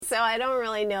So I don't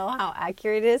really know how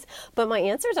accurate it is, but my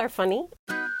answers are funny.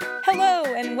 Hello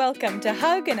and welcome to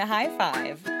Hug and a High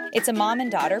Five. It's a mom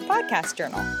and daughter podcast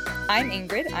journal. I'm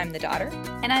Ingrid, I'm the daughter.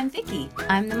 And I'm Vicky,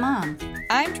 I'm the mom.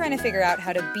 I'm trying to figure out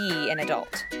how to be an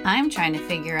adult. I'm trying to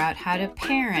figure out how to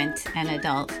parent an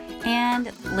adult and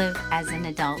live as an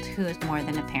adult who is more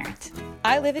than a parent.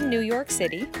 I live in New York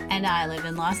City. And I live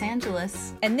in Los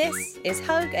Angeles. And this is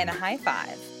Hug and a High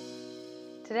Five.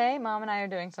 Today, Mom and I are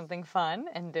doing something fun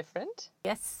and different.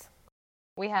 Yes.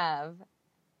 We have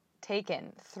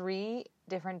taken 3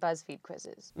 different BuzzFeed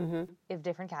quizzes of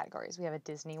different categories. We have a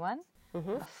Disney one,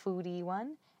 a foodie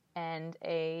one, and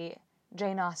a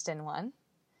Jane Austen one.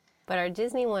 But our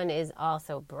Disney one is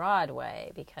also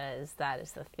Broadway because that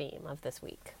is the theme of this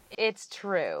week. It's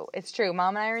true. It's true.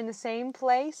 Mom and I are in the same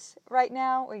place right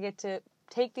now. We get to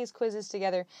take these quizzes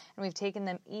together, and we've taken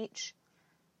them each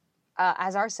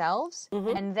as ourselves,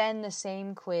 and then the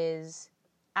same quiz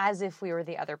as if we were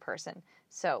the other person.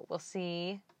 So we'll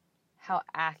see how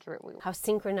accurate we were. How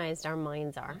synchronized our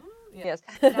minds are. Yes.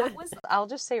 That was, I'll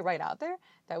just say right out there,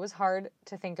 that was hard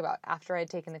to think about after I'd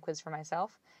taken the quiz for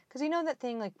myself. Because you know that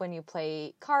thing like when you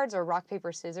play cards or rock,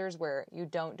 paper, scissors where you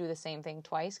don't do the same thing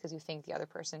twice because you think the other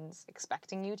person's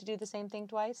expecting you to do the same thing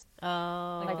twice?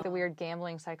 Oh. Like the weird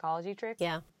gambling psychology trick?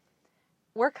 Yeah.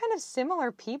 We're kind of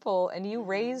similar people, and you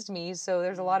raised me, so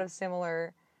there's a lot of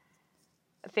similar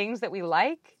things that we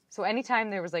like. So anytime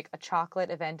there was like a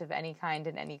chocolate event of any kind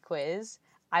in any quiz,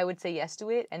 I would say yes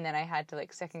to it, and then I had to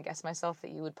like second guess myself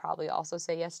that you would probably also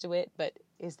say yes to it. But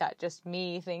is that just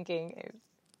me thinking,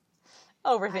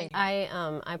 overthinking?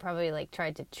 I probably like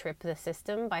tried to trip the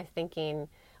system by thinking,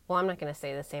 well, I'm not going to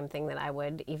say the same thing that I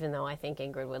would, even though I think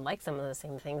Ingrid would like some of the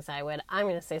same things I would. I'm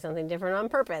going to say something different on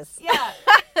purpose. Yeah.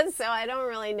 So I don't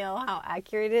really know how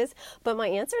accurate it is, but my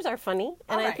answers are funny,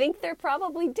 and I think they're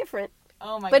probably different.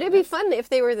 Oh my But it'd be fun if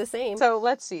they were the same. So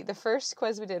let's see. The first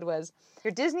quiz we did was,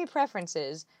 your Disney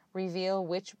preferences reveal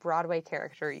which Broadway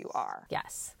character you are.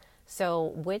 Yes.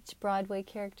 So which Broadway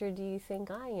character do you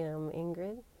think I am,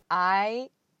 Ingrid? I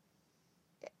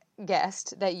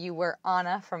guessed that you were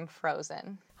Anna from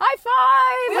Frozen. High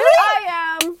five! Really?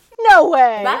 I am. No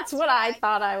way! That's what I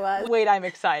thought I was. Wait, I'm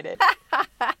excited.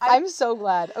 I'm so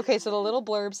glad. Okay, so the little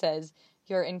blurb says,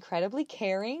 you're incredibly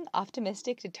caring,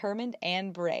 optimistic, determined,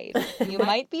 and brave. You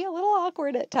might be a little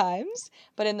awkward at times,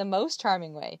 but in the most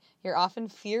charming way. You're often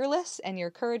fearless, and your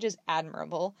courage is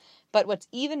admirable. But what's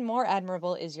even more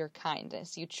admirable is your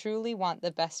kindness. You truly want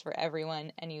the best for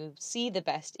everyone, and you see the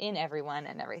best in everyone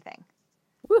and everything.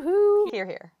 Woohoo! Hear,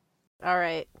 hear. All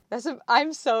right.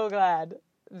 I'm so glad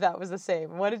that was the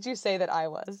same. What did you say that I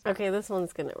was? Okay, this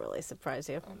one's going to really surprise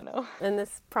you. I don't know. And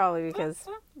this probably because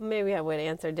maybe I would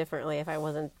answer differently if I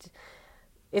was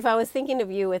thinking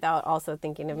of you without also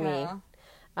thinking of me.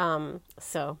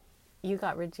 So you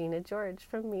got Regina George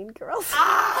from Mean Girls.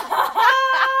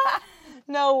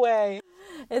 No way.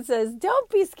 It says, don't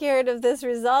be scared of this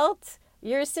result.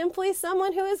 You're simply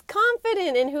someone who is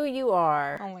confident in who you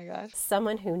are. Oh my gosh.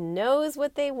 Someone who knows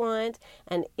what they want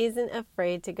and isn't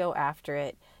afraid to go after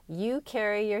it. You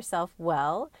carry yourself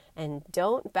well and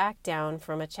don't back down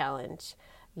from a challenge.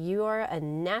 You are a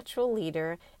natural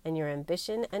leader and your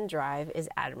ambition and drive is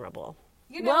admirable.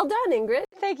 Well done, Ingrid.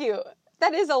 Thank you.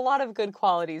 That is a lot of good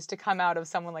qualities to come out of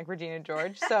someone like Regina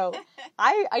George. So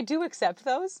I do accept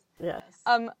those. Yes.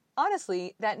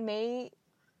 Honestly, that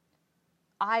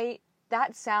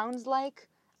sounds like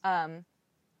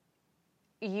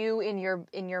you in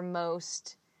your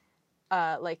most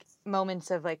like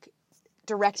moments of like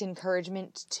direct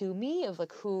encouragement to me of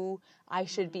like who I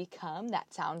should become.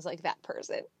 That sounds like that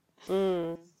person.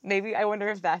 Maybe I wonder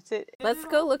if that's it. Let's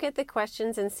go look at the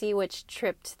questions and see which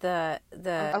tripped the.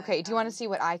 Okay, do you want to see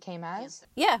what I came as?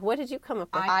 Yeah, what did you come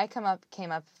up with? I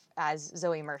came up as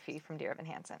Zoe Murphy from Dear Evan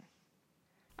Hansen.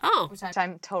 Oh. Which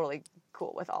I'm totally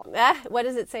cool with all. What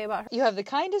does it say about her? You have the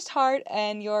kindest heart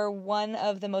and you're one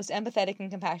of the most empathetic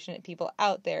and compassionate people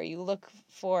out there. You look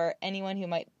for anyone who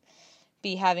might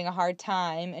be having a hard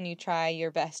time and you try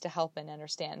your best to help and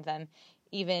understand them,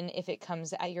 even if it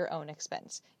comes at your own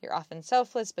expense. You're often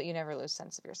selfless, but you never lose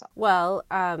sense of yourself. Well,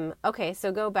 okay,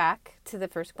 so go back to the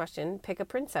first question. Pick a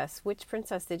princess. Which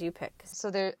princess did you pick?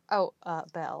 So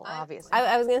Belle, obviously.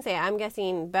 I was going to say, I'm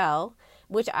guessing Belle,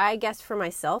 which I guessed for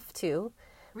myself, too.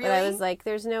 Really? But I was like,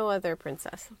 there's no other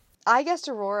princess. I guessed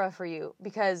Aurora for you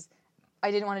because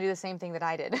I didn't want to do the same thing that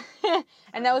I did.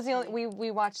 And that was the only...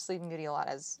 We watched Sleeping Beauty a lot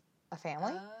as a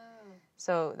family.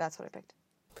 So that's what I picked.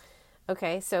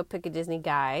 Okay, so pick a Disney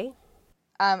guy.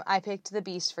 I picked the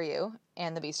Beast for you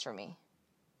and the Beast for me.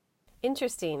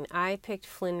 Interesting. I picked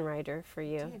Flynn Rider for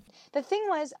you. The thing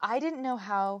was, I didn't know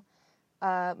how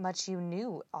much you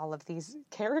knew all of these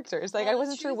characters. Like, I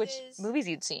wasn't sure which movies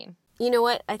you'd seen. You know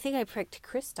what? I think I picked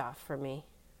Kristoff for me.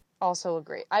 Also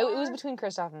agree. It was between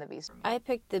Kristoff and the Beast. I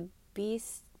picked the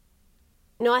Beast.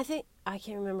 No, I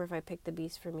can't remember if I picked the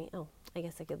Beast for me. Oh, I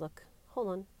guess I could look. Hold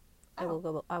on. I will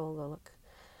go look.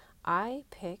 I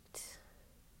picked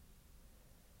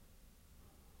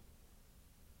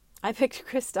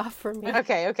Kristoff for me.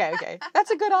 Okay. That's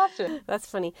a good option. That's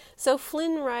funny. So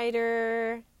Flynn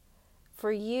Rider,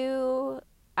 for you,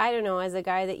 I don't know, as a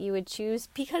guy that you would choose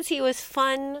because he was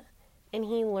fun and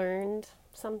he learned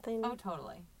something. Oh,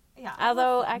 totally. Yeah.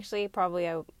 Although, actually, probably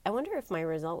I wonder if my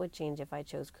result would change if I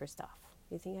chose Kristoff.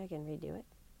 You think I can redo it?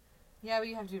 Yeah, but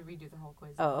you have to redo the whole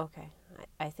quiz. Oh, okay.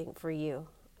 I think for you.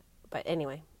 But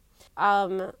anyway.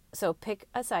 So pick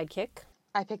a sidekick.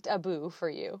 I picked Abu for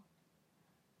you.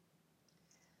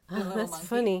 That's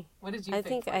funny. What did you I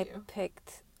pick think I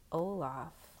picked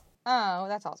Olaf. Oh,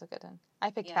 that's also good then.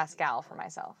 I picked Pascal for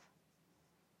myself.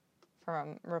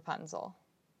 From Rapunzel.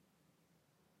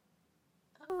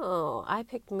 Oh, I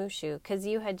picked Mushu because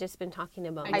you had just been talking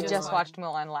about I Mulan. just watched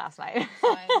Mulan last night. So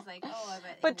I was like, oh, I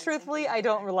bet. But truthfully, I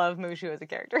don't love Mushu as a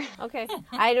character. Okay.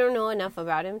 I don't know enough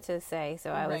about him to say,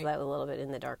 so I was a little bit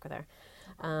in the dark with her.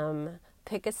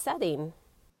 Pick a setting.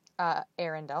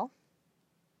 Arendelle.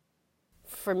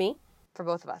 For me? For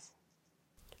both of us.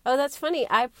 Oh, that's funny.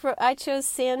 I chose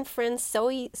San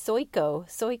Francisco.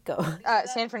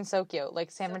 San Francisco, like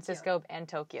San Francisco and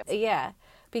Tokyo. Yeah,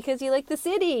 because you like the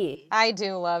city. I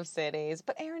do love cities,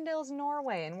 but Arendelle's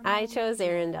Norway. And I chose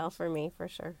Arendelle for me, for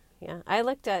sure. Yeah, I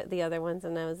looked at the other ones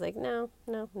and I was like, no.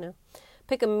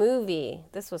 Pick a movie.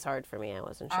 This was hard for me. I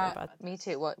wasn't sure about that. Me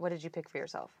too. What did you pick for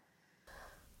yourself?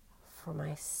 For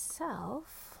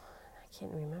myself, I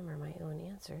can't remember my own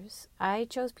answers. I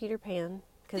chose Peter Pan.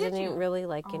 Because I didn't really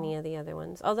like any of the other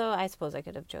ones. Although I suppose I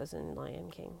could have chosen Lion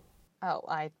King. Oh,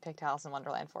 I picked Alice in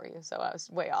Wonderland for you, so I was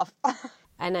way off.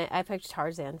 And I picked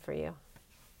Tarzan for you.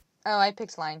 Oh, I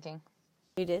picked Lion King.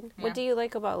 You did? Yeah. What do you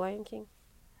like about Lion King?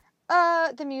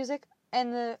 The music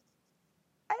and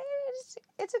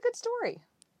it's a good story.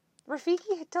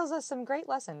 Rafiki tells us some great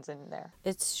lessons in there.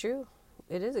 It's true.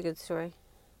 It is a good story.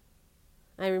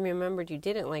 I remembered you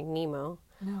didn't like Nemo.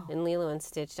 No. And Lilo and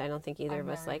Stitch, I don't think either of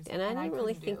us liked. And I didn't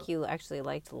really think you actually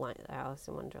liked Alice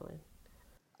in Wonderland.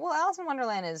 Well, Alice in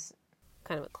Wonderland is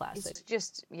kind of a classic. It's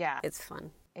just, yeah. It's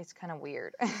fun. It's kind of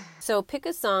weird. So pick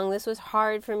a song. This was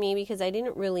hard for me because I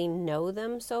didn't really know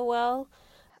them so well.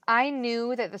 I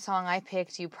knew that the song I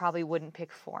picked you probably wouldn't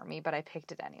pick for me, but I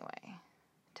picked it anyway.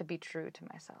 To be true to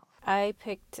myself. I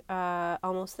picked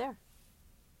Almost There.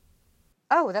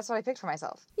 Oh, that's what I picked for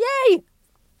myself. Yay!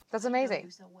 That's amazing.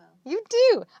 You so well. You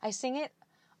do. I sing it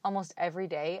almost every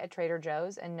day at Trader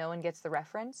Joe's, and no one gets the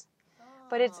reference.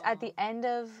 But it's at the end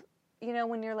of,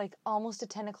 when you're like almost at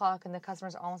 10 o'clock and the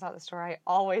customers are almost out of the store, I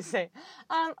always say,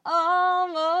 I'm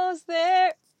almost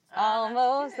there,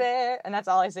 almost there. And that's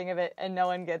all I sing of it, and no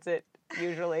one gets it,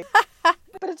 usually. But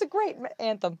it's a great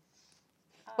anthem.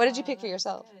 What did you pick for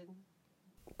yourself?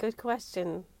 Good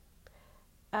question.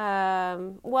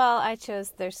 Well, I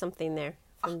chose There's Something There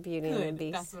from Beauty and the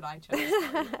Beast. That's what I chose.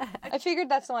 I figured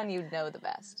that's the one you'd know the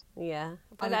best. Yeah,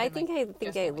 but I think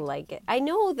I like it. I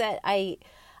know that I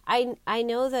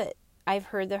know that I've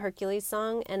heard the Hercules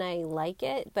song and I like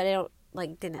it, but I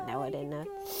don't didn't know it enough.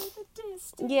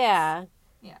 Yeah.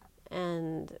 Yeah.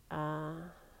 And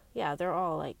yeah, they're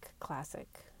all classic.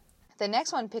 The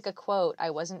next one, pick a quote.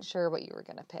 I wasn't sure what you were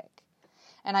going to pick.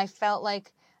 And I felt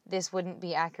like this wouldn't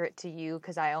be accurate to you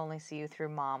because I only see you through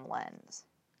mom lens.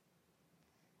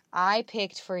 I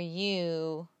picked for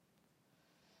you...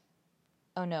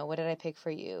 Oh no, what did I pick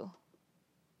for you?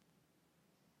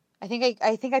 I think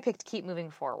I picked Keep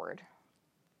Moving Forward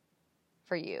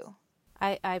for you.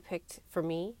 I picked, for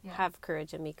me, Have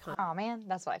Courage and Be Kind. Oh man,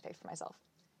 that's what I picked for myself.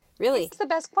 Really? It's the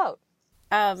best quote.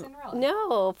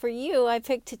 No, for you, I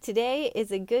picked Today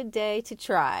is a Good Day to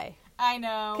Try. I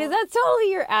know. Because that's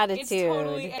totally your attitude.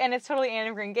 It's totally Anne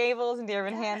of Green Gables and Dear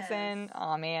Evan Hansen.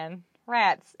 Oh man.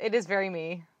 Rats. It is very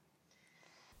me.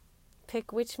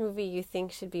 Pick which movie you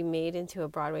think should be made into a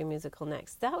Broadway musical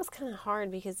next. That was kind of hard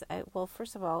because,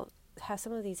 first of all,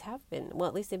 some of these have been. Well,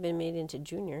 at least they've been made into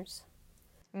juniors.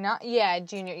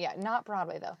 Junior. Yeah, not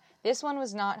Broadway, though. This one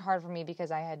was not hard for me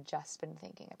because I had just been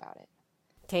thinking about it.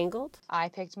 Tangled? I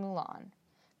picked Mulan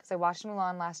because I watched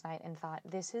Mulan last night and thought,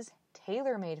 this is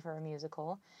tailor-made for a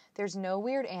musical. There's no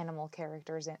weird animal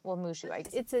characters in... Well, Mushu,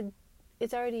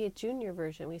 It's already a junior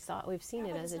version. We've seen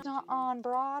it as it's not on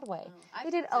Broadway.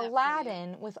 They did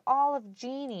Aladdin with all of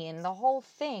Genie and the whole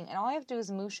thing, and all you have to do is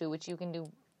Mushu, which you can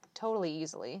do totally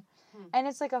easily. And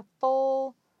it's like a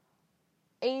full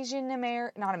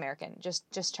not American,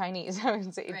 just Chinese. I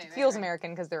would say it feels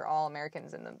American because they're all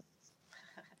Americans in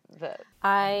the.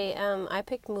 I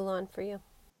picked Mulan for you.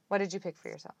 What did you pick for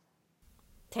yourself?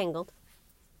 Tangled.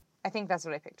 I think that's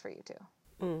what I picked for you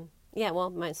too. Yeah, well,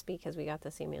 must be because we got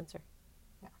the same answer.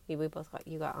 Yeah. We both got,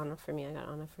 you got Anna for me, I got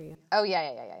Anna for you. Oh,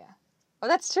 yeah. Oh,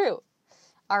 that's true.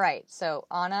 All right, so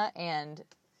Anna and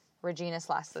Regina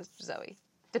 / Zoe,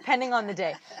 depending on the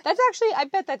day. That's actually, I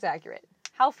bet that's accurate.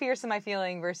 How fierce am I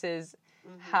feeling versus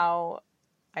how,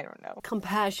 I don't know.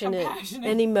 Compassionate.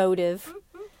 And emotive.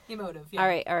 Emotive, yeah.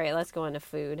 All right, let's go on to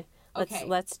food.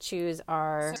 Let's choose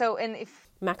our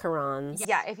macarons.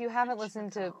 Yeah, if you haven't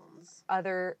listened to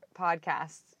other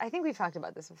podcasts, I think we've talked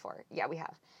about this before. Yeah, we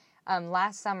have.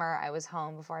 Last summer, I was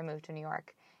home before I moved to New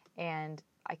York, and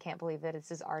I can't believe that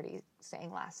it's already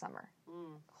saying last summer.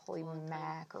 Holy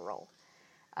mackerel.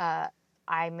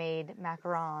 I made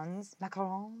macarons,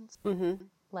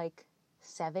 like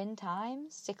 7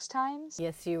 times, 6 times.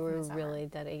 Yes, you were really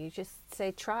dedicated. You just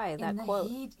say try that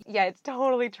quote. Yeah, it's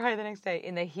totally try the next day.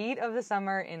 In the heat of the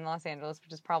summer in Los Angeles,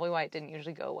 which is probably why it didn't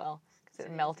usually go well, because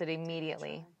it melted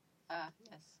immediately. Yes.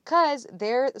 Because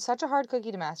they're such a hard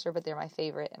cookie to master, but they're my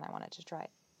favorite, and I wanted to try it.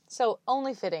 So,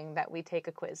 only fitting that we take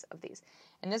a quiz of these.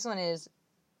 And this one is...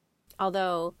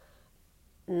 Although,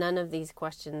 none of these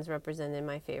questions represented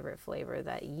my favorite flavor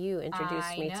that you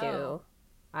introduced me to,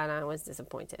 and I was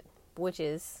disappointed, which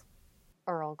is...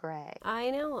 Earl Grey.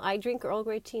 I know. I drink Earl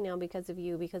Grey tea now because of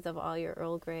you, because of all your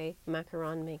Earl Grey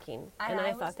macaron making. And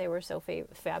I thought they were so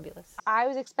fabulous. I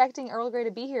was expecting Earl Grey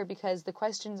to be here because the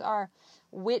questions are,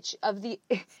 which of the...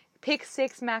 Pick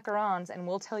 6 macarons and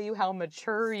we'll tell you how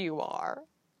mature you are.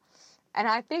 And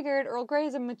I figured Earl Grey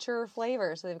is a mature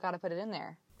flavor, so they've got to put it in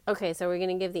there. Okay, so we're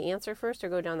going to give the answer first or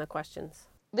go down the questions?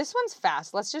 This one's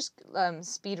fast. Let's just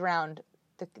speed around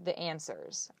the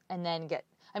answers and then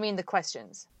the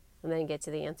questions. And then get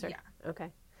to the answer? Yeah.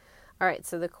 Okay. All right,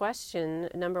 so the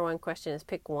number 1 question is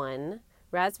pick 1,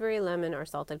 raspberry, lemon, or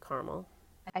salted caramel.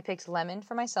 I picked lemon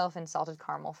for myself and salted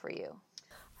caramel for you.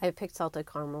 I picked salted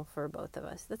caramel for both of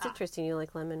us. That's interesting. You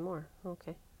like lemon more.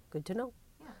 Okay. Good to know.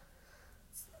 Yeah.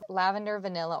 Lavender,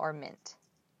 vanilla, or mint?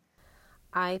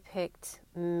 I picked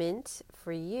mint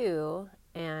for you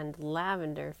and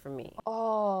lavender for me.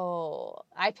 Oh,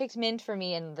 I picked mint for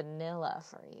me and vanilla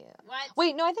for you. What?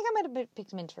 Wait, no, I think I might have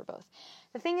picked mint for both.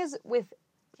 The thing is with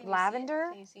lavender...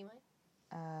 Can you see mine?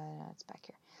 No, it's back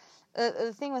here.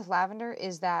 The thing with lavender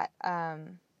is that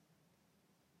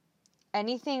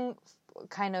anything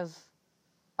kind of...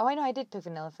 Oh, I know, I did pick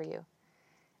vanilla for you.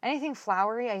 Anything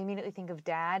flowery, I immediately think of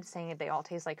Dad saying that they all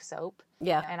taste like soap.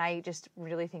 Yeah. And I just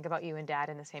really think about you and Dad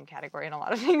in the same category in a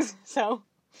lot of things. So,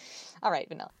 all right,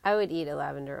 vanilla. I would eat a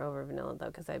lavender over vanilla, though,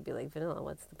 because I'd be like, vanilla,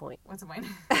 what's the point? What's the point?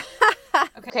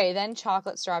 Okay, then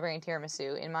chocolate, strawberry, and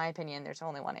tiramisu. In my opinion, there's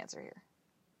only one answer here.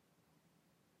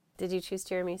 Did you choose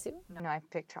tiramisu? No, I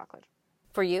picked chocolate.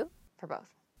 For you? For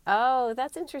both. Oh,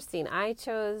 that's interesting. I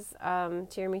chose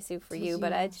tiramisu for you,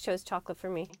 but I chose chocolate for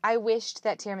me. I wished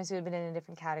that tiramisu had been in a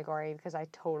different category because I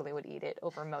totally would eat it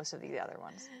over most of the other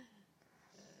ones.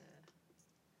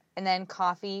 And then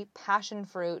coffee, passion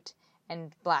fruit,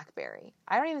 and blackberry.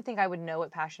 I don't even think I would know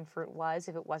what passion fruit was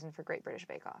if it wasn't for Great British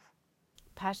Bake Off.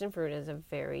 Passion fruit is a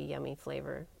very yummy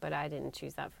flavor, but I didn't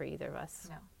choose that for either of us.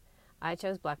 No. I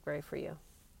chose blackberry for you.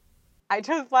 I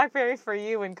chose blackberry for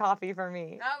you and coffee for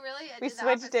me. Oh, really? We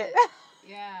switched it.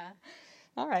 Yeah.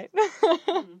 All right.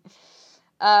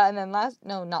 And then not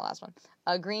last one.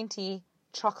 Green tea,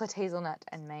 chocolate hazelnut,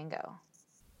 and mango.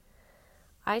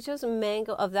 I chose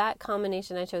mango. Of that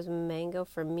combination, I chose mango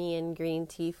for me and green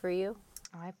tea for you.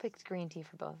 Oh, I picked green tea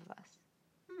for both of us.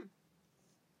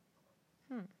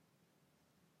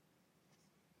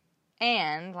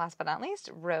 And last but not least,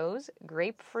 rose,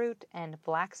 grapefruit, and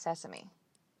black sesame.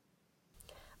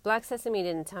 Black sesame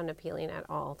didn't sound appealing at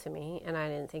all to me, and I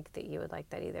didn't think that you would like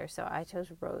that either. So I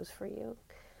chose rose for you,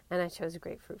 and I chose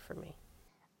grapefruit for me.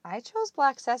 I chose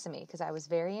black sesame because I was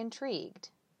very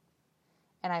intrigued,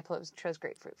 and I chose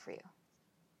grapefruit for you.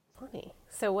 Funny.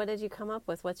 So what did you come up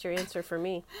with? What's your answer for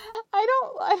me? I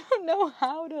don't know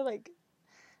how to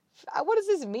what does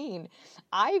this mean?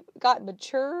 I got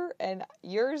mature, and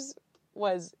yours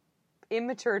was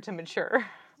immature to mature.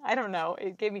 I don't know.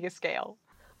 It gave me a scale.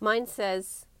 Mine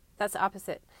says... That's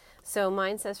opposite. So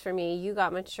mine says for me, you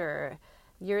got mature.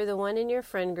 You're the one in your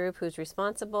friend group who's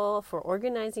responsible for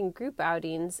organizing group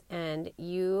outings, and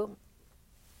you're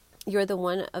the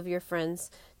one of your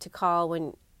friends to call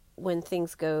when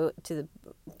things go to the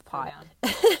pot.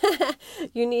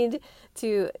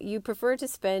 You prefer to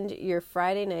spend your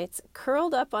Friday nights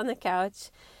curled up on the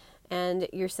couch, and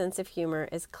your sense of humor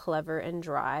is clever and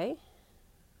dry.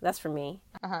 That's for me.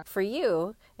 For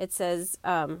you, it says,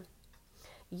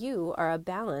 you are a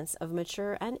balance of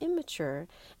mature and immature,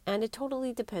 and it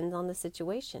totally depends on the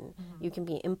situation. You can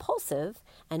be impulsive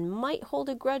and might hold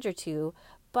a grudge or two,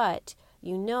 but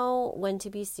you know when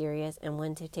to be serious and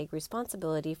when to take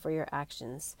responsibility for your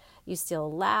actions. You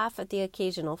still laugh at the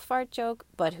occasional fart joke,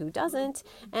 but who doesn't?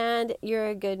 And you're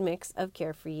a good mix of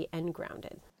carefree and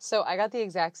grounded. So I got the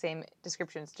exact same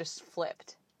descriptions, just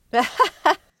flipped.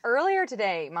 Earlier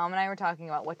today, Mom and I were talking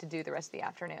about what to do the rest of the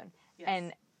afternoon. Yes.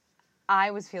 And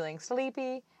I was feeling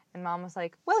sleepy, and Mom was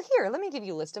like, well, here, let me give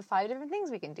you a list of 5 different things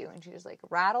we can do. And she just, like,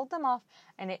 rattled them off,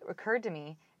 and it occurred to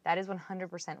me, that is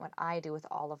 100% what I do with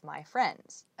all of my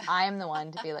friends. I am the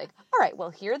one to be like, all right,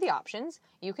 well, here are the options.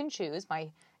 You can choose.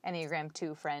 My Enneagram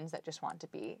 2 friends that just want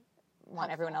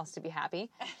everyone else to be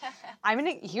happy.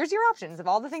 Here's your options of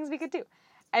all the things we could do.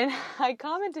 And I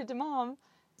commented to Mom,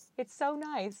 it's so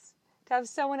nice to have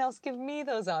someone else give me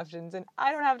those options, and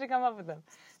I don't have to come up with them.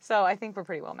 So I think we're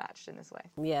pretty well matched in this way.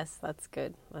 Yes, that's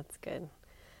good. That's good.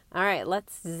 All right,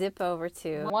 let's zip over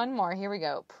to... One more. Here we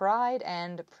go. Pride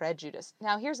and Prejudice.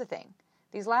 Now, here's the thing.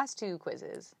 These last 2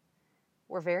 quizzes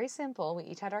were very simple. We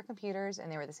each had our computers,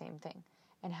 and they were the same thing.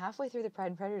 And halfway through the Pride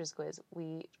and Prejudice quiz,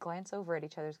 we glance over at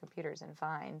each other's computers and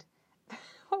find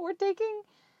we're taking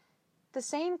the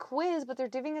same quiz, but they're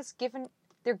giving us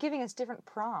different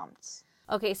prompts.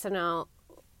 Okay, so now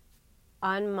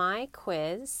on my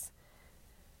quiz,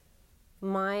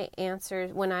 my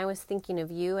answers, when I was thinking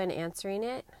of you and answering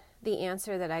it, the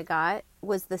answer that I got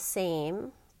was the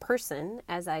same person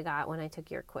as I got when I took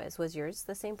your quiz. Was yours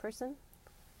the same person?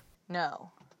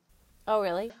 No. Oh,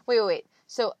 really? Wait.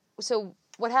 So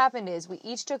what happened is we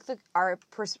each took our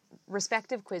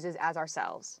respective quizzes as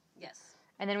ourselves. Yes.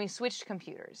 And then we switched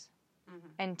computers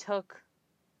and took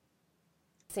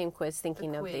same quiz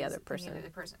thinking of the other person.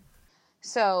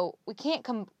 So we can't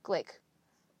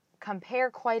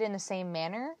compare quite in the same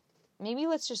manner. Maybe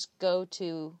let's just go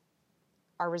to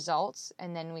our results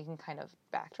and then we can kind of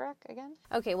backtrack again.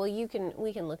 Okay, well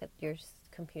we can look at your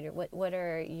computer. What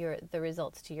are the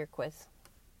results to your quiz?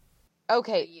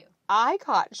 Okay, I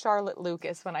caught Charlotte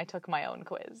Lucas when I took my own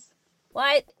quiz.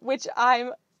 What? Which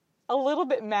I'm a little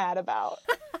bit mad about.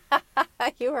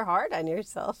 You were hard on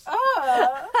yourself.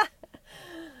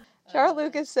 Charlotte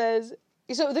Lucas says,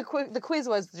 so the quiz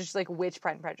was just like which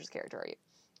Pride and Prejudice character are you?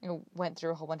 You went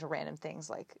through a whole bunch of random things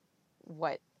like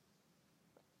what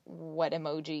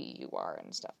emoji you are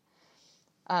and stuff.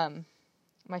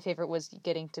 My favorite was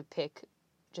getting to pick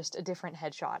just a different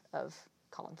headshot of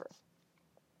Colin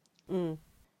Firth.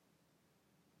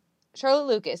 Charlotte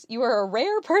Lucas, you are a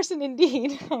rare person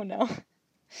indeed. Oh no.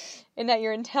 In that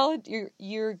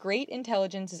your great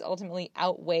intelligence is ultimately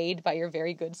outweighed by your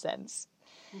very good sense.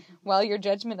 While your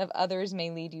judgment of others may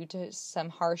lead you to some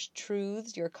harsh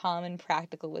truths, your common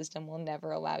practical wisdom will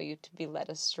never allow you to be led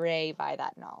astray by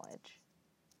that knowledge.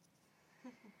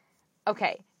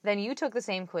 Okay, then you took the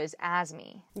same quiz as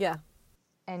me. Yeah.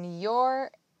 And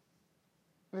your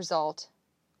result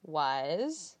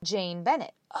was Jane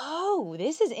Bennett. Oh,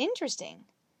 this is interesting.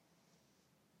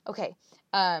 Okay,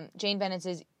 Jane Bennett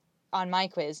says, on my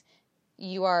quiz,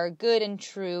 you are good and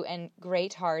true and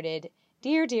great-hearted.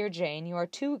 Dear, dear Jane, you are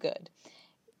too good.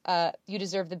 You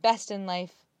deserve the best in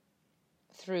life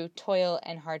through toil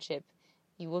and hardship.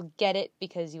 You will get it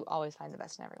because you always find the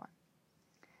best in everyone.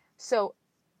 So,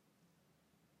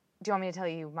 do you want me to tell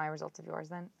you my results of yours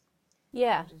then?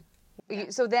 Yeah.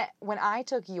 So that when I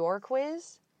took your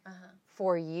quiz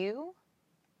for you,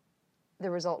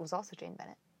 the result was also Jane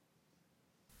Bennett.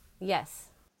 Yes.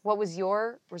 What was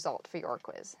your result for your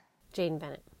quiz? Jane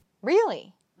Bennett.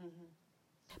 Really?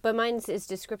 But mine's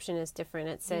description is different.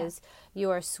 It says,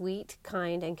 you are a sweet,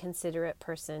 kind, and considerate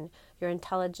person. Your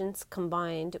intelligence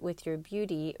combined with your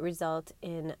beauty result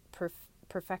in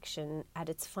perfection at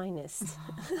its finest.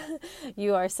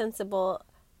 You are sensible,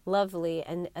 lovely,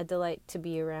 and a delight to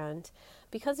be around.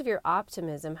 Because of your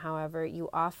optimism, however, you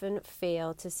often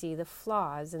fail to see the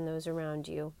flaws in those around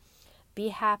you. Be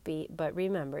happy, but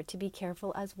remember to be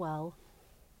careful as well.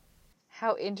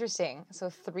 How interesting. So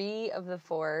 3 of the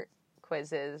 4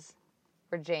 quizzes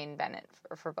were Jane Bennett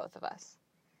for both of us.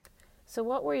 So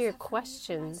what were your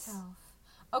questions?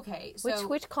 Okay, so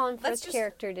Which Colin Firth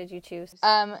character did you choose? This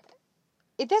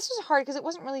was hard because it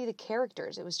wasn't really the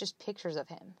characters. It was just pictures of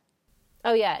him.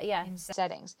 Oh, yeah. In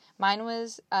settings. Mine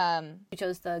was... You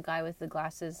chose the guy with the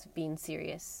glasses being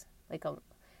serious. Like a...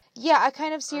 Yeah,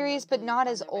 kind of serious, but not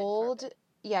as old.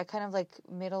 Yeah, kind of like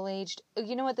middle-aged.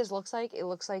 You know what this looks like? It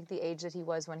looks like the age that he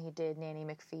was when he did Nanny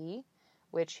McPhee,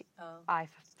 which I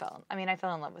fell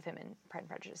in love with him in Pride and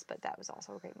Prejudice, but that was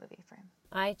also a great movie for him.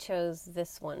 I chose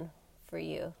this one for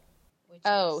you?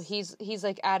 Oh, he's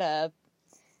like at a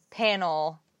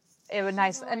panel. It was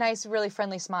a nice, really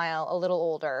friendly smile. A little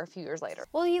older, a few years later.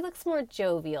 Well, he looks more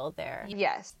jovial there.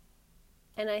 Yes.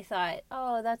 And I thought,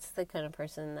 oh, that's the kind of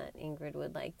person that Ingrid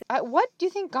would like. What do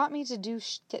you think got me to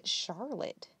get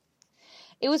Charlotte?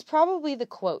 It was probably the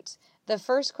quotes. The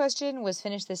first question was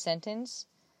finish the sentence.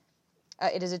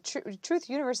 It is a truth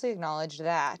universally acknowledged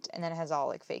that, and then it has all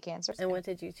like fake answers. And what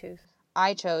did you choose?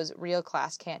 I chose real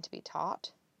class can't be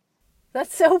taught.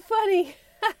 That's so funny.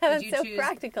 That's you so choose-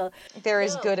 practical. There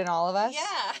is good in all of us.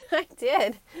 Yeah. I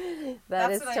did.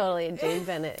 That's is what I- totally a Jane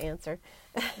Bennett answer.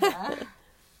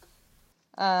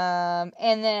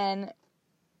 And then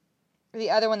the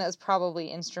other one that was probably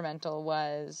instrumental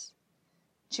was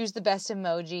choose the best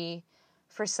emoji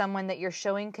for someone that you're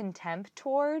showing contempt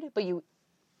toward, but you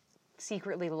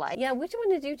secretly like. Yeah, which one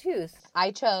did you choose?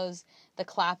 I chose the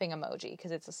clapping emoji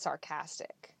because it's a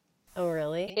sarcastic. Oh,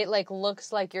 really? It like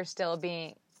looks like you're still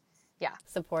being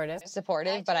Supportive.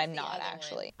 supportive, but I'm not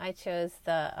actually. I chose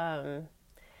the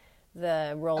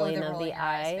rolling of rolling the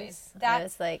eyes eyes. face. That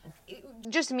was like,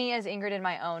 Just me as Ingrid in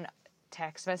my own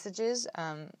text messages.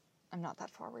 I'm not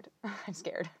that forward. I'm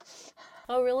scared.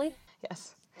 oh, really?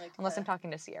 Yes. Unless I'm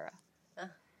talking to Sierra.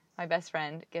 My best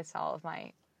friend gets all of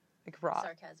my like raw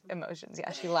Sarcasm. emotions.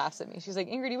 Yeah, she laughs at me. She's like,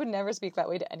 Ingrid, you would never speak that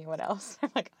way to anyone else. I'm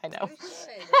like, I know.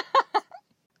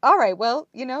 All right, well,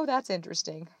 that's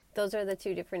interesting. Those are the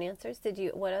two different answers.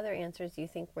 What other answers do you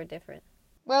think were different?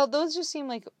 Well, those just seem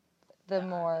like the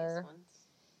more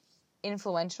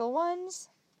influential ones.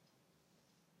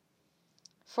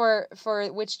 For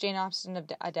which Jane Austen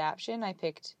adaptation, I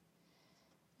picked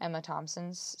Emma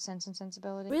Thompson's Sense and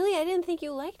Sensibility. Really? I didn't think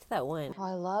you liked that one. Oh,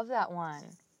 I love that one.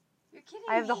 You're kidding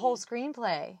I have the me. whole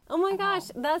screenplay. Oh my gosh,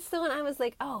 that's the one I was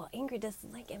like, oh, Ingrid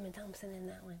doesn't like Emma Thompson in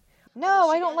that one. No,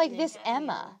 she I don't does like in this Academy.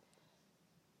 Emma.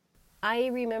 I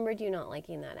remembered you not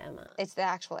liking that Emma. It's the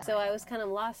actual Emma. So I was kind of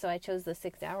lost, so I chose the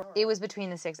 6 hour. It was between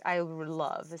the 6. I would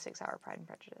love the 6 hour Pride and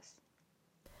Prejudice.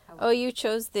 Oh, you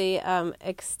chose the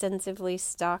extensively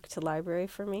stocked library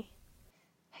for me?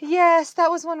 Yes,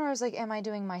 that was one where I was like, am I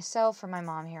doing myself or my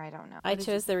mom here? I don't know. I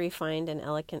chose the refined and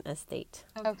elegant estate.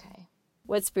 Okay.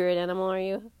 What spirit animal are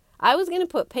you? I was going to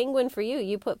put penguin for you.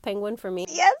 You put penguin for me.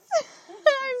 Yes!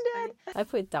 I'm dead. I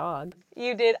put dog.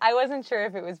 You did. I wasn't sure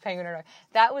if it was penguin or not.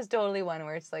 That was totally one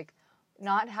where it's like,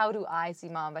 not how do I see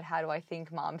mom, but how do I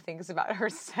think mom thinks about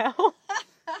herself.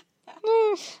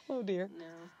 Oh dear.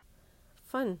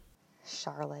 Fun.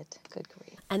 Charlotte. Good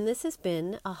grief. And this has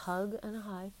been a hug and a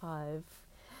high five.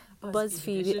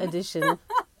 BuzzFeed edition.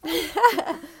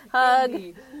 Hug.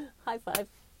 High five.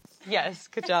 Yes.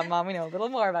 Good job, Mom. We know a little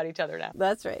more about each other now.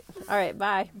 That's right. All right.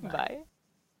 Bye. Bye.